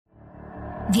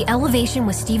The Elevation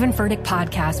with Stephen Furtick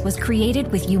podcast was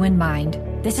created with you in mind.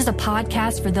 This is a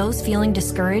podcast for those feeling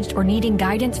discouraged or needing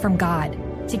guidance from God.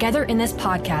 Together in this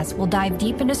podcast, we'll dive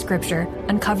deep into Scripture,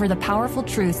 uncover the powerful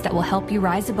truths that will help you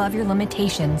rise above your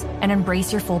limitations and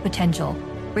embrace your full potential.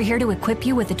 We're here to equip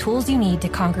you with the tools you need to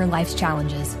conquer life's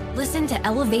challenges. Listen to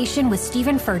Elevation with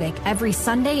Stephen Furtick every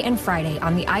Sunday and Friday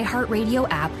on the iHeartRadio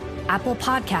app, Apple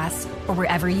Podcasts, or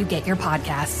wherever you get your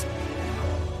podcasts.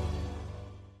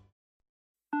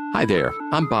 Hi there,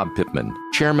 I'm Bob Pittman,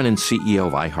 Chairman and CEO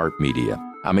of iHeartMedia.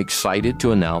 I'm excited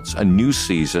to announce a new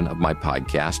season of my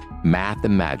podcast, Math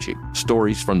and Magic,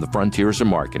 Stories from the Frontiers of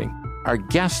Marketing. Our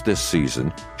guests this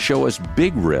season show us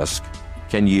big risk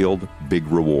can yield big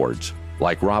rewards,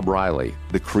 like Rob Riley,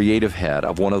 the creative head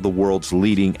of one of the world's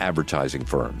leading advertising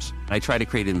firms. I try to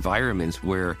create environments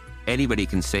where anybody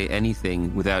can say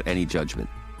anything without any judgment.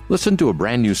 Listen to a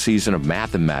brand new season of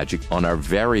Math and Magic on our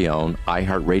very own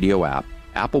iHeartRadio app,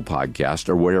 Apple Podcast,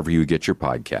 or wherever you get your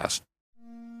podcast.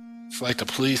 It's like the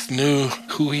police knew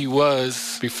who he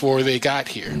was before they got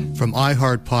here. From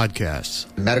iHeart Podcasts.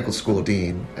 The medical school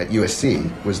dean at USC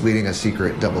was leading a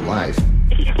secret double life.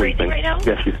 Is she breathing right now?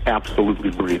 Yes, she's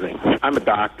absolutely breathing. I'm a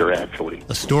doctor, actually.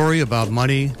 A story about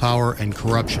money, power, and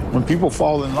corruption. When people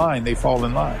fall in line, they fall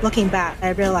in line. Looking back, I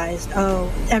realized,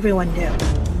 everyone knew.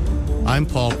 I'm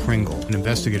Paul Pringle, an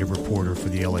investigative reporter for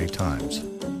the LA Times.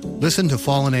 Listen to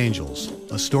Fallen Angels,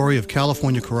 a story of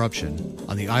California corruption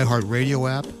on the iHeartRadio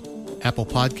app, Apple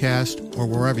Podcast, or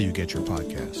wherever you get your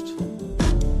podcasts.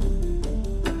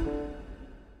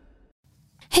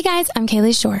 Hey guys, I'm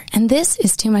Kaylee Shore, and this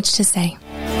is Too Much to Say.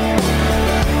 But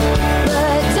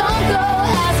don't go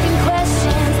asking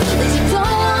questions that you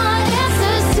don't want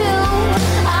answers to.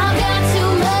 I've got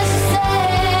too much to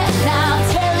say, now I'll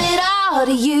tell it all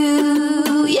to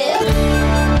you, yeah.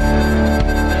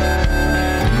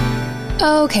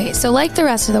 Okay, so like the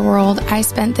rest of the world, I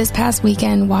spent this past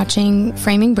weekend watching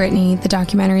Framing Britney, the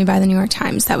documentary by the New York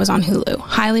Times that was on Hulu.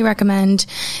 Highly recommend.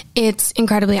 It's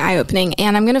incredibly eye-opening,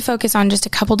 and I'm going to focus on just a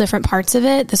couple different parts of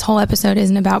it. This whole episode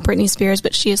isn't about Britney Spears,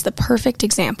 but she is the perfect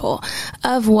example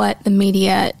of what the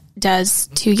media does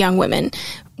to young women,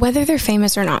 whether they're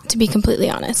famous or not, to be completely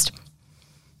honest.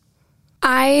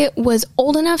 I was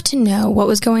old enough to know what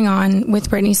was going on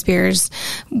with Britney Spears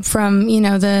from,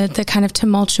 the kind of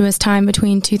tumultuous time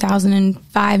between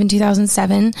 2005 and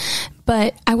 2007,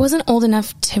 but I wasn't old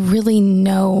enough to really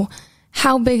know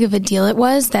how big of a deal it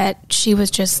was that she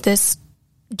was just this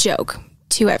joke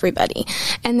to everybody.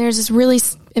 And there's this really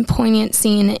poignant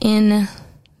scene in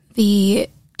the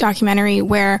documentary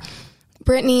where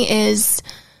Britney is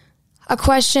a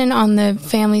question on the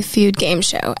Family Feud game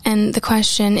show, and the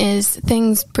question is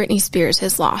things Britney Spears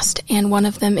has lost, and one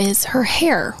of them is her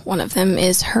hair, one of them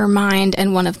is her mind,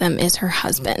 and one of them is her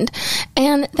husband.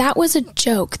 And that was a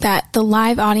joke that the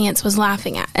live audience was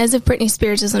laughing at, as if Britney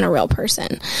Spears isn't a real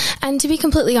person. And to be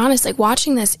completely honest, like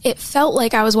watching this, it felt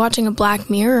like I was watching a Black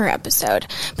Mirror episode,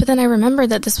 but then I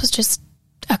remembered that this was just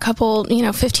a couple,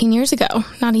 15 years ago,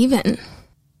 not even.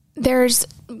 There's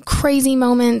crazy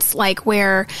moments like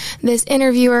where this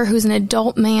interviewer who's an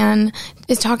adult man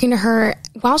is talking to her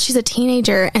while she's a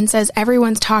teenager and says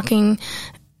everyone's talking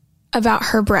about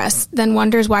her breasts, then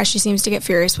wonders why she seems to get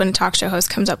furious when a talk show host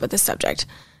comes up with this subject.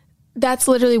 That's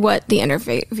literally what the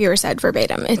interviewer said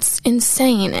verbatim. It's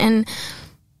insane. And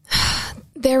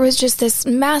there was just this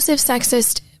massive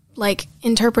sexist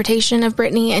interpretation of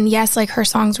Britney, and yes, her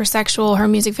songs were sexual, her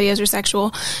music videos were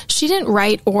sexual. She didn't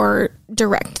write or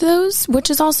direct those,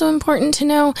 which is also important to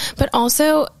know, but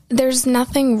also there's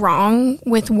nothing wrong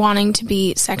with wanting to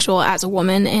be sexual as a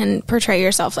woman and portray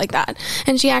yourself like that.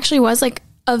 And she actually was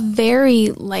a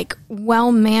very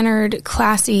well-mannered,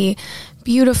 classy,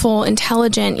 beautiful,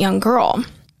 intelligent young girl.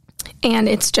 And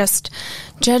it's just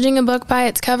judging a book by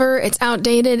its cover, it's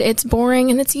outdated, it's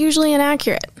boring, and it's usually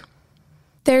inaccurate.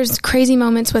 There's crazy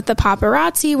moments with the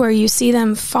paparazzi where you see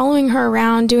them following her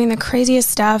around, doing the craziest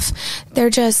stuff.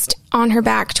 They're just on her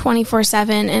back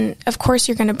 24/7. And of course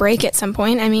you're going to break at some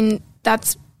point. I mean,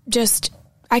 that's just,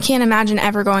 I can't imagine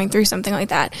ever going through something like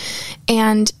that.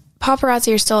 And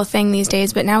paparazzi are still a thing these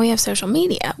days, but now we have social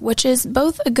media, which is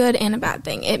both a good and a bad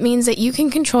thing. It means that you can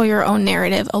control your own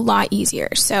narrative a lot easier.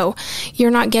 So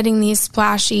you're not getting these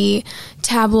splashy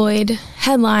tabloid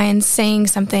headlines saying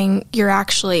something you're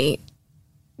actually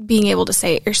being able to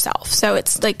say it yourself. So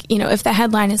it's if the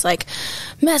headline is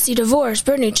messy divorce,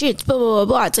 Britney cheats, blah, blah, blah,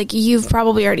 blah, it's you've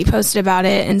probably already posted about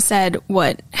it and said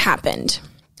what happened.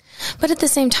 But at the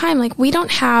same time, we don't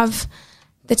have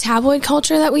the tabloid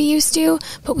culture that we used to,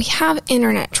 but we have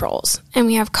internet trolls and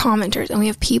we have commenters and we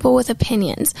have people with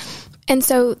opinions. And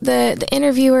so the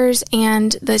interviewers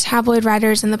and the tabloid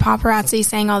writers and the paparazzi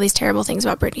saying all these terrible things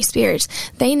about Britney Spears,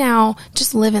 they now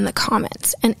just live in the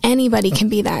comments, and anybody can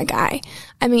be that guy.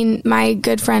 I mean, my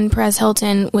good friend Perez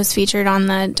Hilton was featured on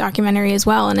the documentary as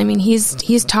well. And I mean,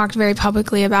 he's talked very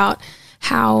publicly about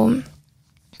how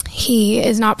he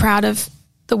is not proud of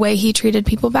the way he treated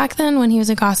people back then when he was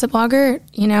a gossip blogger,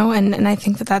 you know, and I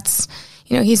think that's,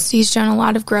 you know, he's shown a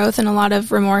lot of growth and a lot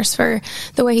of remorse for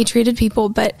the way he treated people.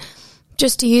 But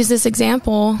just to use this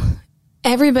example,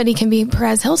 everybody can be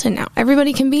Perez Hilton now.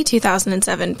 Everybody can be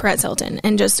 2007 Perez Hilton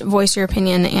and just voice your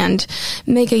opinion and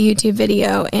make a YouTube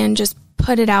video and just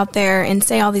put it out there and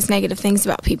say all these negative things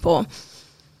about people.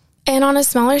 And on a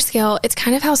smaller scale, it's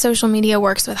kind of how social media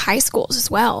works with high schools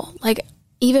as well. Like,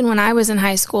 even when I was in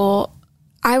high school,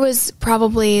 I was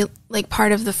probably like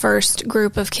part of the first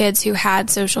group of kids who had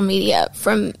social media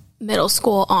from middle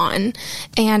school on.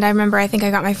 And I remember, I think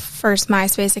I got my first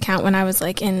MySpace account when I was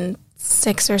like in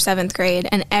 6th or 7th grade,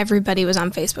 and everybody was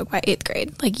on Facebook by 8th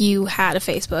grade. Like, you had a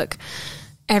Facebook.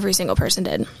 Every single person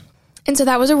did. And so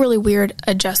that was a really weird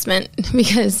adjustment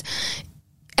because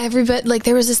everybody, like,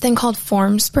 there was this thing called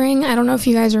Formspring. I don't know if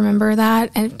you guys remember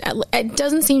that. And it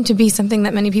doesn't seem to be something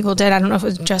that many people did. I don't know if it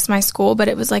was just my school, but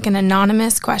it was like an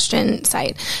anonymous question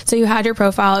site. So you had your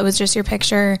profile. It was just your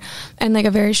picture and like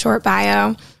a very short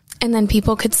bio. And then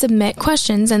people could submit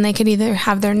questions, and they could either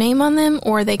have their name on them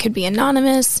or they could be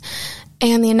anonymous.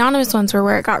 And the anonymous ones were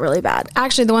where it got really bad.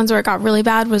 Actually, the ones where it got really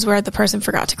bad was where the person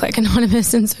forgot to click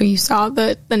anonymous, and so you saw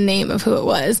the name of who it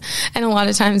was. And a lot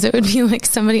of times it would be like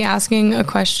somebody asking a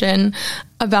question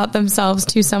about themselves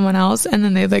to someone else, and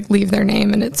then they like leave their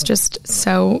name, and it's just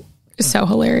so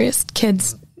hilarious.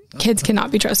 Kids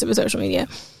cannot be trusted with social media.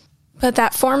 But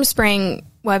that Formspring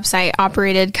website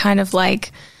operated kind of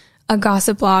like a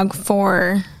gossip blog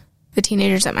for the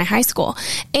teenagers at my high school.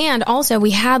 And also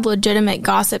we had legitimate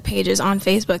gossip pages on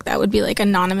Facebook that would be like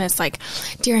anonymous, like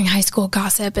during high school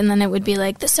gossip. And then it would be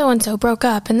like the so-and-so broke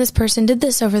up and this person did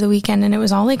this over the weekend. And it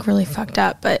was all like really fucked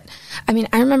up. But I mean,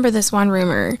 I remember this one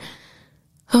rumor.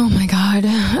 Oh my God.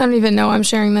 I don't even know I'm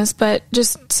sharing this, but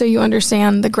just so you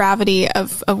understand the gravity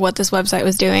of what this website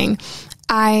was doing.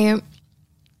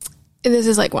 This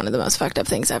is like one of the most fucked up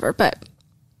things ever, but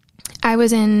I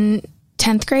was in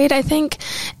 10th grade, I think,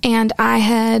 and I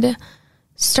had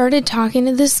started talking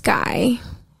to this guy,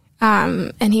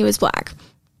 and he was black.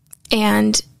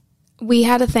 And we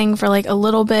had a thing for like a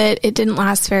little bit. It didn't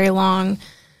last very long.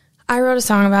 I wrote a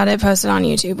song about it, posted on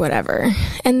YouTube, whatever.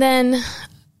 And then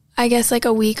I guess like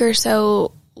a week or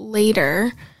so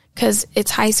later, because it's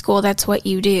high school, that's what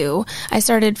you do, I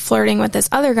started flirting with this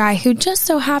other guy who just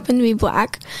so happened to be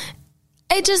black.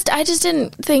 I just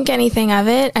didn't think anything of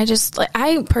it.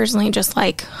 I personally just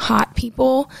like hot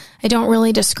people. I don't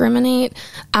really discriminate.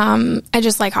 I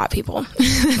just like hot people.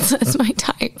 That's my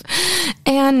type.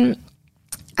 And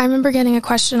I remember getting a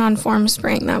question on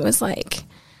Formspring that was like,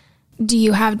 do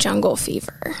you have jungle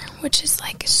fever? Which is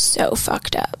like so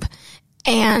fucked up.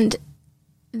 And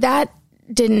that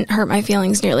didn't hurt my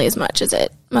feelings nearly as much as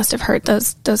it must have hurt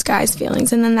those guys'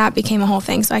 feelings. And then that became a whole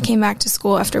thing. So I came back to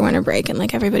school after winter break, and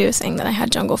like everybody was saying that I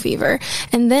had jungle fever.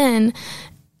 And then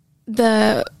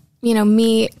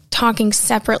me talking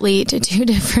separately to two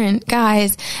different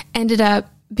guys ended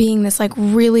up being this like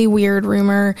really weird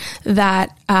rumor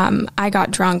that I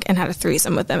got drunk and had a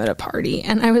threesome with them at a party.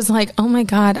 And I was like, oh my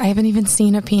God, I haven't even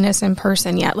seen a penis in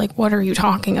person yet. Like, what are you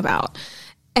talking about?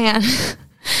 And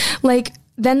like,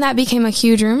 then that became a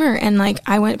huge rumor, and like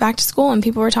I went back to school and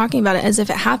people were talking about it as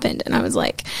if it happened. And I was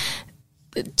like,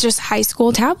 just high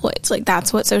school tabloids. Like,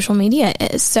 that's what social media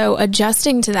is. So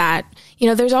adjusting to that,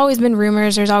 there's always been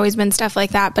rumors, there's always been stuff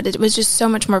like that, but it was just so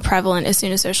much more prevalent as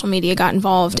soon as social media got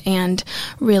involved, and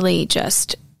really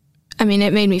just, it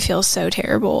made me feel so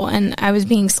terrible. And I was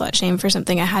being slut shamed for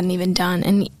something I hadn't even done.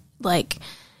 And like,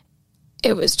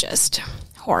 it was just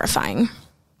horrifying.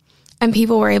 And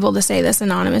people were able to say this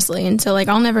anonymously. And so, like,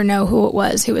 I'll never know who it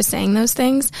was who was saying those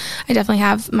things. I definitely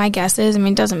have my guesses.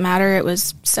 It doesn't matter. It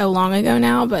was so long ago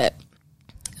now, but,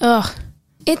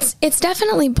 It's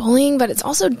definitely bullying, but it's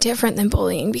also different than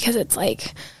bullying because it's,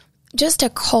 like, just a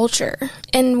culture.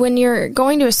 And when you're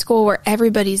going to a school where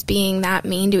everybody's being that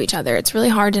mean to each other, it's really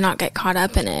hard to not get caught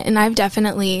up in it. And I've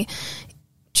definitely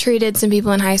treated some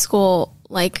people in high school,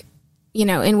 like,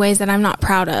 in ways that I'm not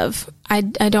proud of. I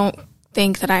don't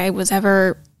think that I was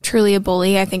ever truly a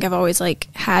bully. I think I've always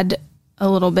like had a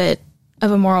little bit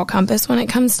of a moral compass when it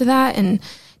comes to that, and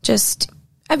just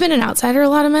I've been an outsider a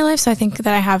lot of my life, so I think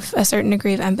that I have a certain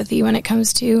degree of empathy when it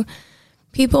comes to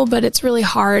people, but it's really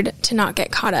hard to not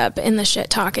get caught up in the shit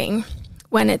talking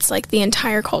when it's like the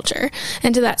entire culture.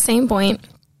 And to that same point,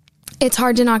 it's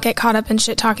hard to not get caught up in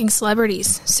shit talking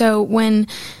celebrities. So when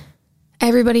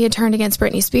everybody had turned against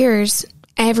Britney Spears,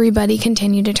 everybody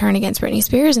continued to turn against Britney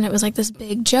Spears, and it was like this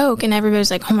big joke, and everybody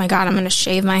was like, oh my God, I'm going to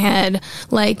shave my head.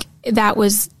 Like, that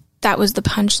was the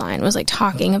punchline, was like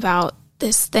talking about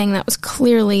this thing that was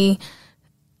clearly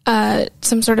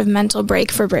some sort of mental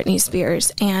break for Britney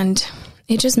Spears. And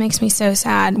it just makes me so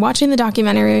sad. Watching the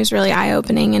documentary was really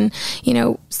eye-opening, and, you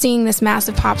know, seeing this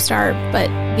massive pop star, but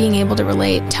being able to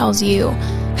relate tells you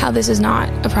how this is not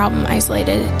a problem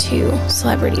isolated to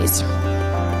celebrities.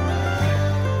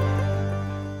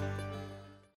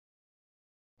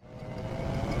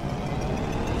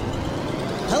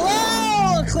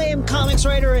 Acclaimed comics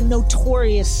writer and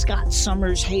notorious Scott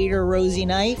Summers hater, Rosie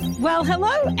Knight. Well,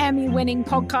 hello, Emmy-winning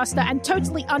podcaster and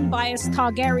totally unbiased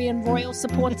Targaryen royal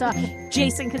supporter,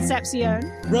 Jason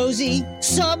Concepcion. Rosie,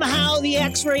 somehow the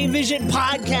X-Ray Vision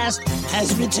podcast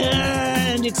has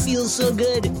returned. It feels so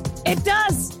good. It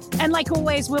does. And like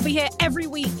always, we'll be here every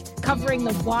week covering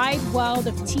the wide world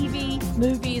of TV,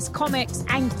 movies, comics,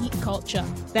 and geek culture.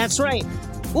 That's right.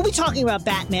 We'll be talking about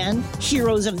Batman,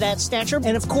 heroes of that stature,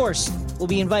 and of course, we'll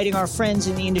be inviting our friends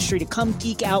in the industry to come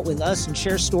geek out with us and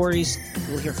share stories.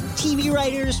 We'll hear from TV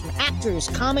writers, from actors,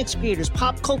 comics creators,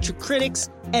 pop culture critics,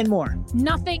 and more.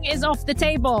 Nothing is off the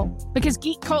table, because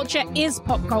geek culture is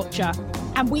pop culture,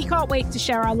 and we can't wait to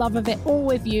share our love of it all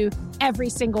with you every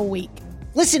single week.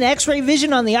 Listen to X-Ray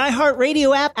Vision on the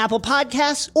iHeartRadio app, Apple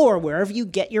Podcasts, or wherever you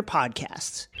get your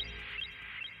podcasts.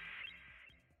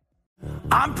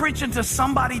 I'm preaching to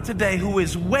somebody today who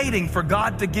is waiting for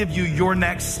God to give you your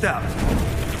next step.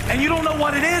 And you don't know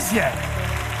what it is yet.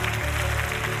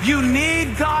 You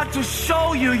need God to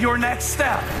show you your next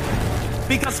step.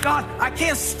 Because God, I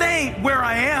can't stay where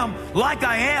I am, like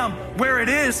I am, where it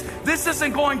is. This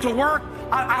isn't going to work.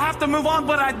 I have to move on,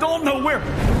 but I don't know where.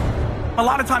 A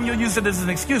lot of time you'll use it as an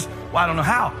excuse. Well, I don't know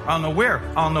how. I don't know where.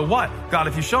 I don't know what. God,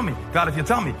 if you show me. God, if you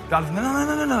tell me. God, if...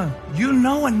 No. You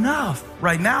know enough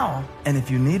right now. And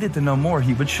if you needed to know more,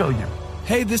 he would show you.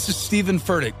 Hey, this is Stephen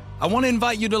Furtick. I want to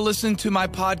invite you to listen to my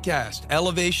podcast,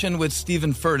 Elevation with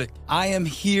Stephen Furtick. I am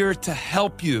here to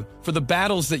help you for the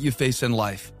battles that you face in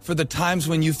life, for the times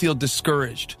when you feel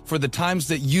discouraged, for the times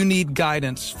that you need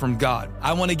guidance from God.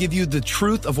 I want to give you the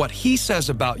truth of what he says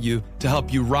about you to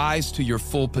help you rise to your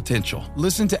full potential.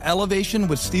 Listen to Elevation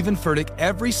with Stephen Furtick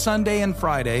every Sunday and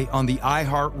Friday on the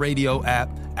iHeartRadio app,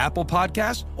 Apple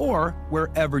Podcasts, or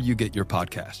wherever you get your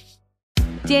podcasts.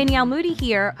 Danielle Moody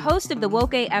here, host of the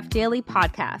Woke AF Daily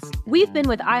podcast. We've been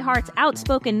with iHeart's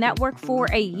Outspoken Network for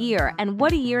a year, and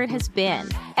what a year it has been.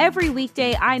 Every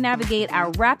weekday, I navigate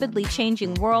our rapidly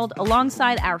changing world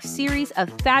alongside our series of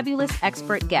fabulous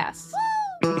expert guests.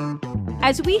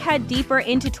 As we head deeper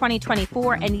into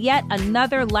 2024 and yet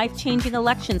another life-changing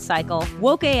election cycle,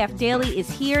 Woke AF Daily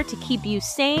is here to keep you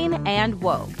sane and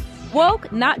woke.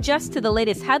 Woke not just to the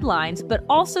latest headlines, but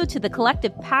also to the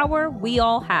collective power we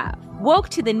all have. Woke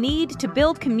to the need to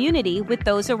build community with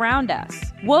those around us.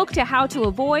 Woke to how to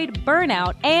avoid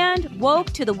burnout, and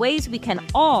woke to the ways we can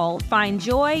all find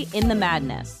joy in the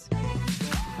madness.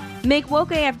 Make Woke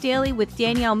AF Daily with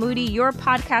Danielle Moody your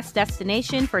podcast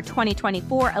destination for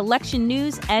 2024 election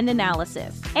news and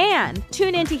analysis. And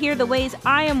tune in to hear the ways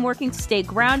I am working to stay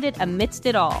grounded amidst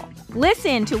it all.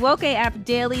 Listen to Woke AF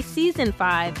Daily Season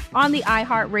 5 on the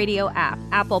iHeartRadio app,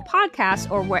 Apple Podcasts,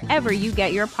 or wherever you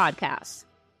get your podcasts.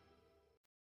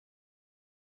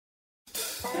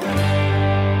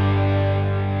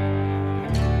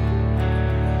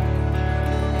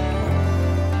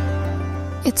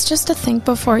 It's just a think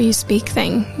before you speak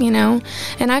thing, you know?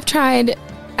 And I've tried,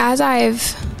 as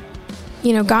I've,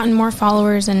 gotten more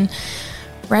followers and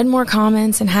read more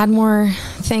comments and had more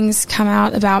things come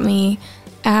out about me,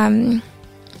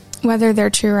 whether they're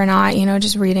true or not,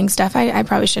 just reading stuff. I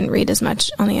probably shouldn't read as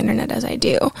much on the internet as I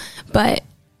do, but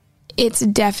it's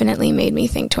definitely made me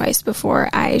think twice before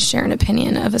I share an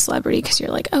opinion of a celebrity, because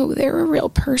you're like, oh, they're a real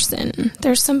person.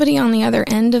 There's somebody on the other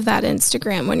end of that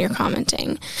Instagram when you're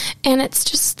commenting. And it's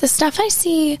just the stuff I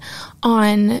see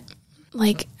on,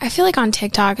 I feel like on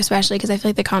TikTok, especially because I feel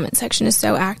like the comment section is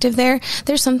so active there.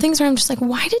 There's some things where I'm just like,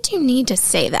 why did you need to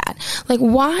say that?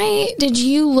 Why did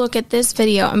you look at this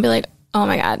video and be like, oh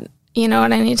my God, you know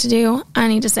what I need to do? I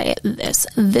need to say this.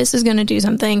 This is going to do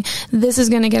something. This is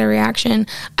going to get a reaction.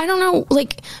 I don't know.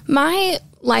 My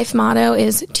life motto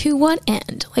is, to what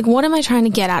end? What am I trying to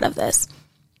get out of this?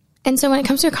 And so when it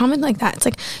comes to a comment like that,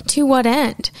 it's to what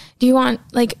end? Do you want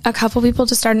a couple people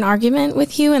to start an argument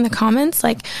with you in the comments?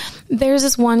 There's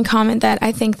this one comment that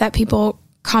I think that people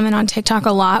comment on TikTok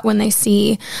a lot when they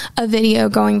see a video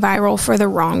going viral for the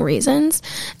wrong reasons.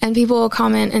 And people will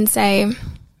comment and say,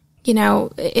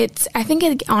 I think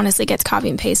it honestly gets copy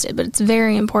and pasted, but it's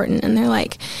very important. And they're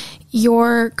like,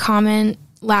 your comment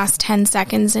lasts 10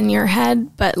 seconds in your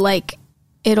head, but like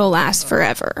it'll last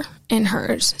forever in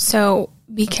hers. So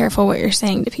be careful what you're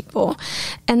saying to people.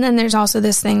 And then there's also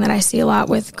this thing that I see a lot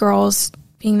with girls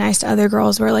being nice to other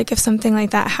girls, where like if something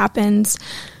like that happens,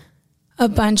 a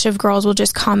bunch of girls will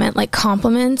just comment like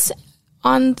compliments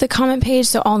on the comment page,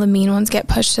 so all the mean ones get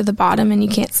pushed to the bottom and you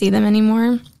can't see them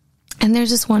anymore. And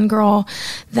there's this one girl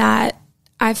that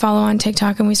I follow on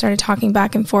TikTok, and we started talking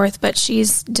back and forth, but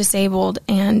she's disabled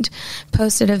and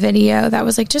posted a video that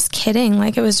was like just kidding.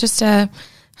 Like it was just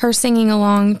her singing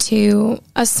along to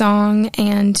a song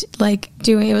and like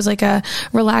it was like a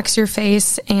relax your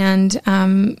face and,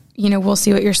 we'll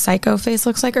see what your psycho face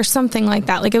looks like or something like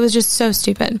that. Like it was just so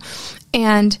stupid.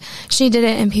 And she did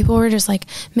it, and people were just like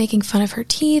making fun of her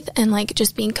teeth and like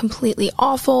just being completely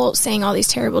awful, saying all these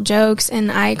terrible jokes.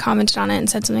 And I commented on it and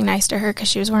said something nice to her because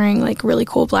she was wearing like really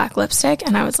cool black lipstick.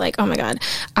 And I was like, oh my God,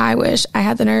 I wish I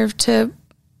had the nerve to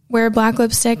wear black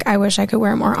lipstick. I wish I could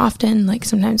wear it more often. Like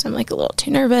sometimes I'm like a little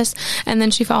too nervous. And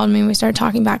then she followed me and we started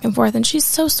talking back and forth, and she's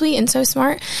so sweet and so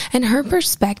smart. And her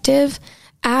perspective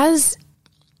as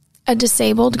a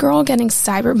disabled girl getting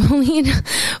cyberbullied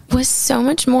was so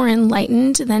much more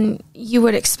enlightened than you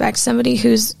would expect somebody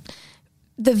who's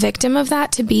the victim of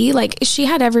that to be. Like, she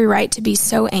had every right to be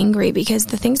so angry because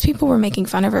the things people were making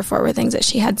fun of her for were things that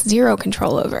she had zero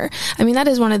control over. I mean, that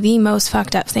is one of the most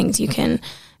fucked up things you can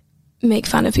make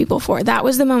fun of people for. That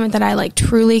was the moment that I like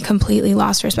truly completely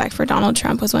lost respect for Donald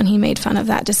Trump, was when he made fun of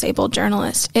that disabled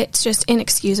journalist. It's just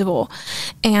inexcusable.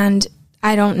 And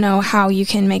I don't know how you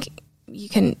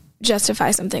can justify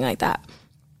something like that.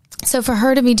 So for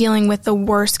her to be dealing with the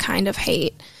worst kind of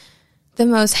hate, the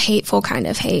most hateful kind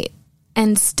of hate,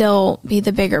 and still be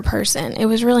the bigger person, it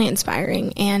was really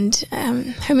inspiring. And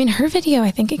I mean, her video, I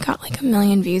think it got like 1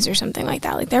 million views or something like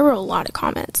that. Like there were a lot of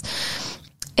comments.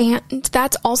 And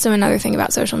that's also another thing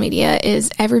about social media,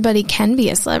 is everybody can be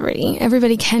a celebrity.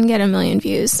 Everybody can get 1 million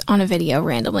views on a video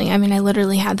randomly. I mean, I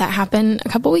literally had that happen a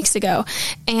couple weeks ago.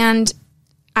 And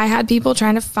I had people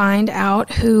trying to find out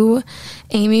who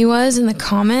Amy was in the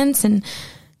comments and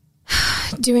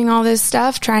doing all this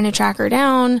stuff, trying to track her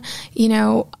down.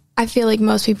 I feel like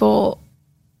most people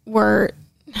were,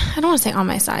 I don't want to say on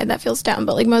my side, that feels dumb,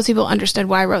 but like most people understood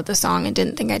why I wrote the song and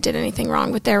didn't think I did anything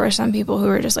wrong. But there were some people who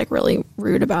were just like really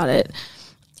rude about it.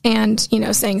 And,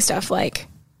 saying stuff like,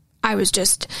 I was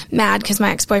just mad because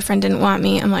my ex-boyfriend didn't want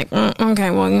me. I'm like,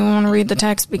 okay, well, you want to read the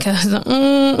text because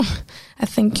I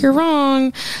think you're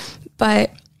wrong.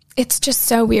 But it's just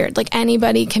so weird. Like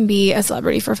anybody can be a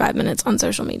celebrity for 5 minutes on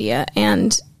social media,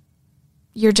 and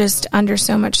you're just under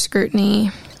so much scrutiny.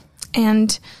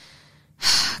 And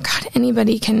God,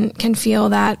 anybody can feel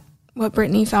that, what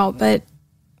Britney felt, but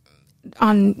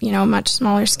on, a much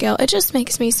smaller scale. It just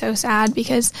makes me so sad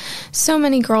because so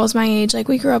many girls my age, like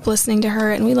we grew up listening to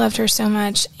her and we loved her so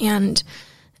much, and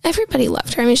everybody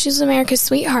loved her. I mean, she was America's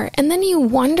sweetheart. And then you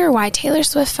wonder why Taylor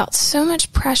Swift felt so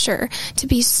much pressure to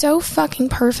be so fucking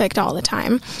perfect all the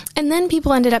time. And then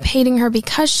people ended up hating her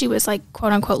because she was like,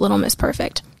 quote unquote, Little Miss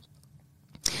Perfect.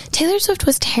 Taylor Swift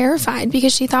was terrified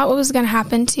because she thought what was going to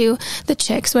happen to the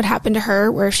chicks would happen to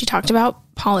her, where if she talked about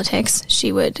politics,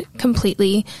 she would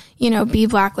completely, be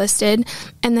blacklisted.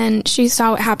 And then she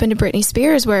saw what happened to Britney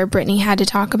Spears, where Britney had to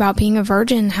talk about being a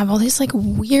virgin, have all these like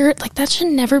weird, like that should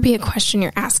never be a question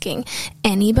you're asking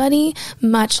anybody,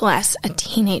 much less a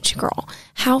teenage girl.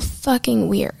 How fucking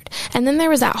weird. And then there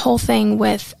was that whole thing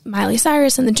with Miley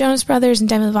Cyrus and the Jonas Brothers and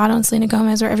Demi Lovato and Selena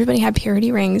Gomez, where everybody had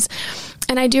purity rings.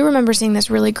 And I do remember seeing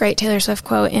this really great Taylor Swift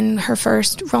quote in her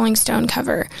first Rolling Stone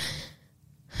cover.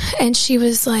 And she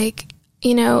was like,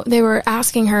 they were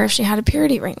asking her if she had a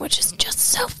purity ring, which is just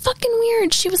so fucking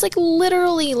weird. She was like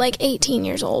literally like 18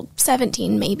 years old,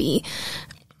 17 maybe.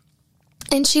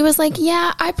 And she was like,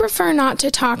 yeah, I prefer not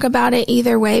to talk about it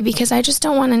either way because I just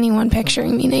don't want anyone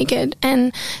picturing me naked.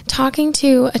 And talking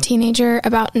to a teenager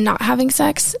about not having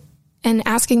sex and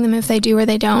asking them if they do or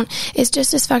they don't is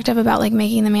just as fucked up about like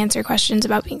making them answer questions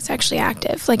about being sexually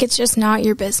active. Like it's just not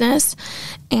your business.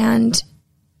 And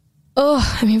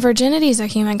virginity is a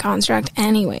human construct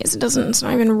anyways. It's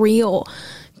not even real.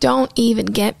 Don't even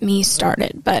get me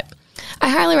started. But I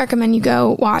highly recommend you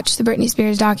go watch the Britney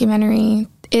Spears documentary.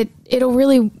 It'll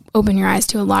really open your eyes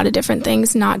to a lot of different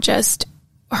things, not just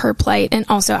her plight. And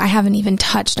also, I haven't even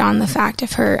touched on the fact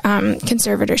of her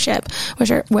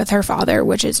conservatorship with her father,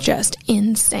 which is just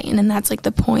insane. And that's like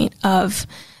the point of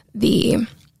the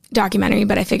documentary,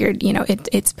 but I figured,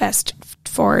 it's best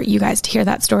for you guys to hear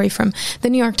that story from the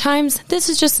New York Times. This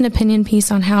is just an opinion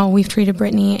piece on how we've treated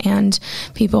Britney and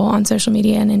people on social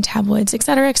media and in tabloids, et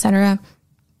cetera, et cetera.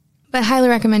 But I highly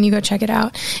recommend you go check it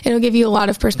out. It'll give you a lot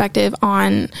of perspective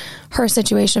on her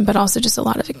situation, but also just a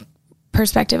lot of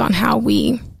perspective on how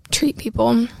we treat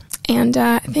people. And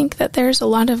I think that there's a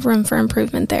lot of room for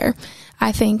improvement there.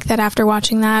 I think that after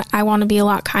watching that, I want to be a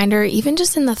lot kinder, even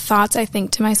just in the thoughts I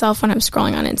think to myself when I'm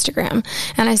scrolling on Instagram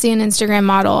and I see an Instagram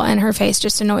model and her face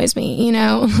just annoys me,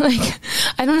 like,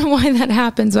 I don't know why that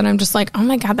happens when I'm just like, oh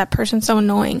my God, that person's so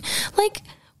annoying. Like,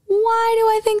 why do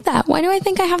I think that? Why do I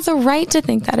think I have the right to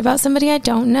think that about somebody I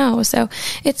don't know? So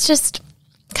it's just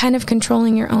kind of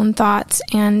controlling your own thoughts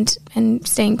and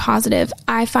staying positive.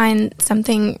 I find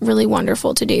something really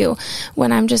wonderful to do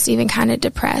when I'm just even kind of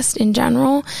depressed in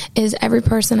general is every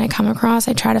person I come across,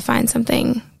 I try to find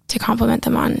something to compliment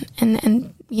them on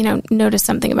and notice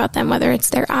something about them, whether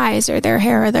it's their eyes or their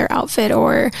hair or their outfit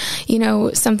or,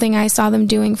 something I saw them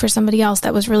doing for somebody else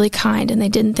that was really kind and they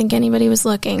didn't think anybody was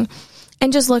looking.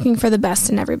 And just looking for the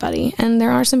best in everybody. And there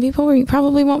are some people where you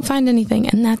probably won't find anything,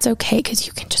 and that's okay because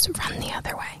you can just run the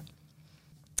other way.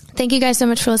 Thank you guys so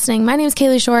much for listening. My name is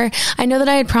Kaylee Shore. I know that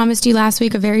I had promised you last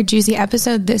week a very juicy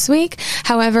episode this week.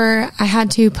 However, I had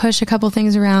to push a couple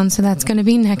things around, so that's going to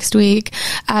be next week.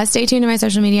 Stay tuned to my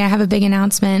social media. I have a big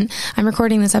announcement. I'm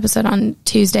recording this episode on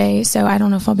Tuesday, so I don't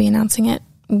know if I'll be announcing it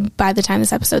by the time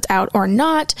this episode's out or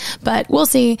not, but we'll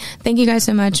see. Thank you guys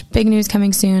so much. Big news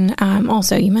coming soon.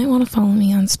 Also, you might want to follow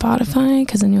me on Spotify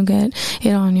because then you'll get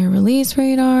it on your release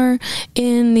radar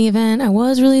in the event I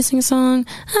was releasing a song.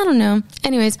 I don't know.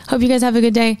 Anyways, hope you guys have a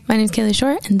good day. My name is Kaylee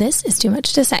Shore, and this is Too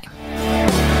Much to Say.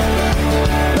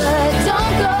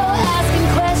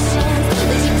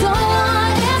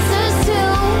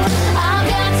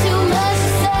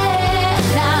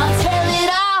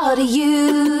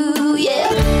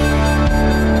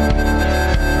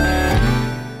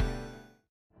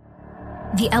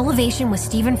 The Elevation with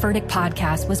Stephen Furtick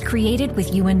podcast was created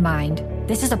with you in mind.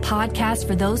 This is a podcast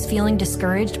for those feeling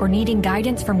discouraged or needing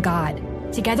guidance from God.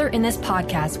 Together in this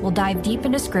podcast, we'll dive deep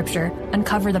into scripture,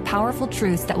 uncover the powerful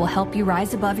truths that will help you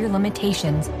rise above your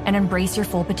limitations and embrace your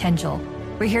full potential.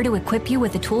 We're here to equip you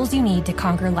with the tools you need to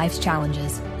conquer life's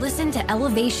challenges. Listen to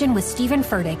Elevation with Stephen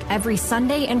Furtick every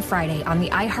Sunday and Friday on the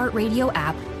iHeartRadio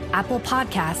app, Apple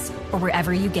Podcasts, or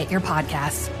wherever you get your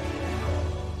podcasts.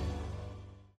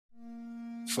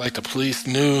 It's like the police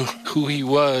knew who he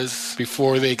was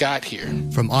before they got here.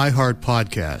 From iHeart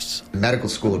Podcasts. The medical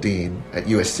school dean at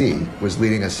USC was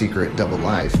leading a secret double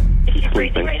life. She's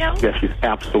breathing right now? Yes, she's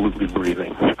absolutely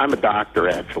breathing. I'm a doctor,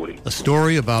 actually. A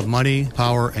story about money,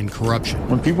 power, and corruption.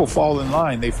 When people fall in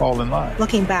line, they fall in line.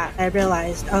 Looking back, I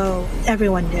realized,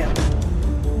 everyone knew.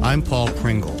 I'm Paul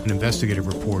Pringle, an investigative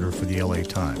reporter for the LA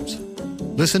Times.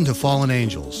 Listen to Fallen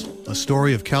Angels, a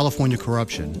story of California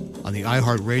corruption on the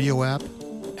iHeartRadio app,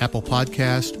 Apple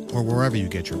Podcast, or wherever you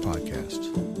get your podcasts.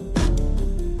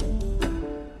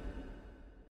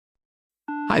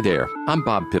 Hi there, I'm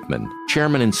Bob Pittman,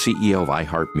 Chairman and CEO of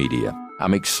iHeartMedia.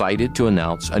 I'm excited to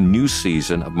announce a new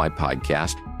season of my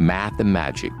podcast, Math and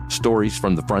Magic, Stories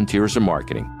from the Frontiers of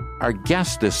Marketing. Our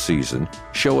guests this season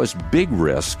show us big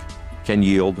risk can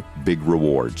yield big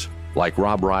rewards, like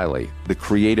Rob Riley, the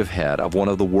creative head of one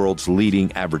of the world's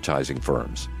leading advertising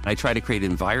firms. I try to create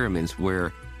environments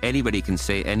where anybody can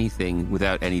say anything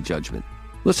without any judgment.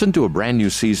 Listen to a brand new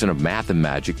season of Math and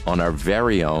Magic on our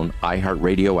very own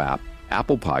iHeartRadio app,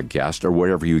 Apple Podcast, or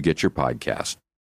wherever you get your podcast.